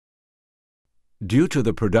Due to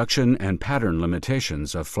the production and pattern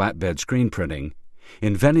limitations of flatbed screen printing,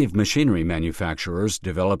 inventive machinery manufacturers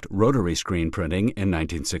developed rotary screen printing in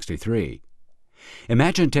 1963.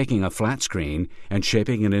 Imagine taking a flat screen and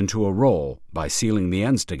shaping it into a roll by sealing the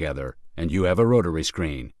ends together, and you have a rotary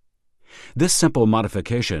screen. This simple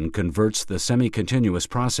modification converts the semi-continuous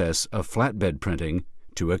process of flatbed printing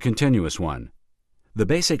to a continuous one. The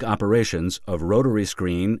basic operations of rotary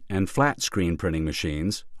screen and flat screen printing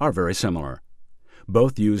machines are very similar.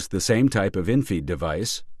 Both use the same type of infeed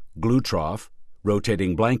device, glue trough,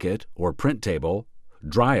 rotating blanket or print table,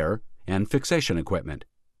 dryer, and fixation equipment.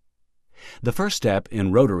 The first step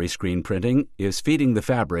in rotary screen printing is feeding the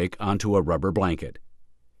fabric onto a rubber blanket.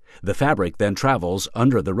 The fabric then travels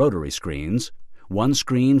under the rotary screens, one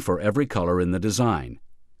screen for every color in the design.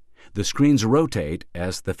 The screens rotate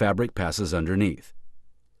as the fabric passes underneath.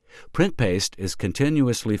 Print paste is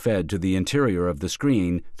continuously fed to the interior of the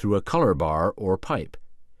screen through a color bar or pipe.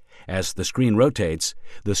 As the screen rotates,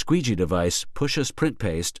 the squeegee device pushes print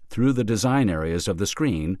paste through the design areas of the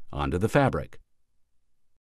screen onto the fabric.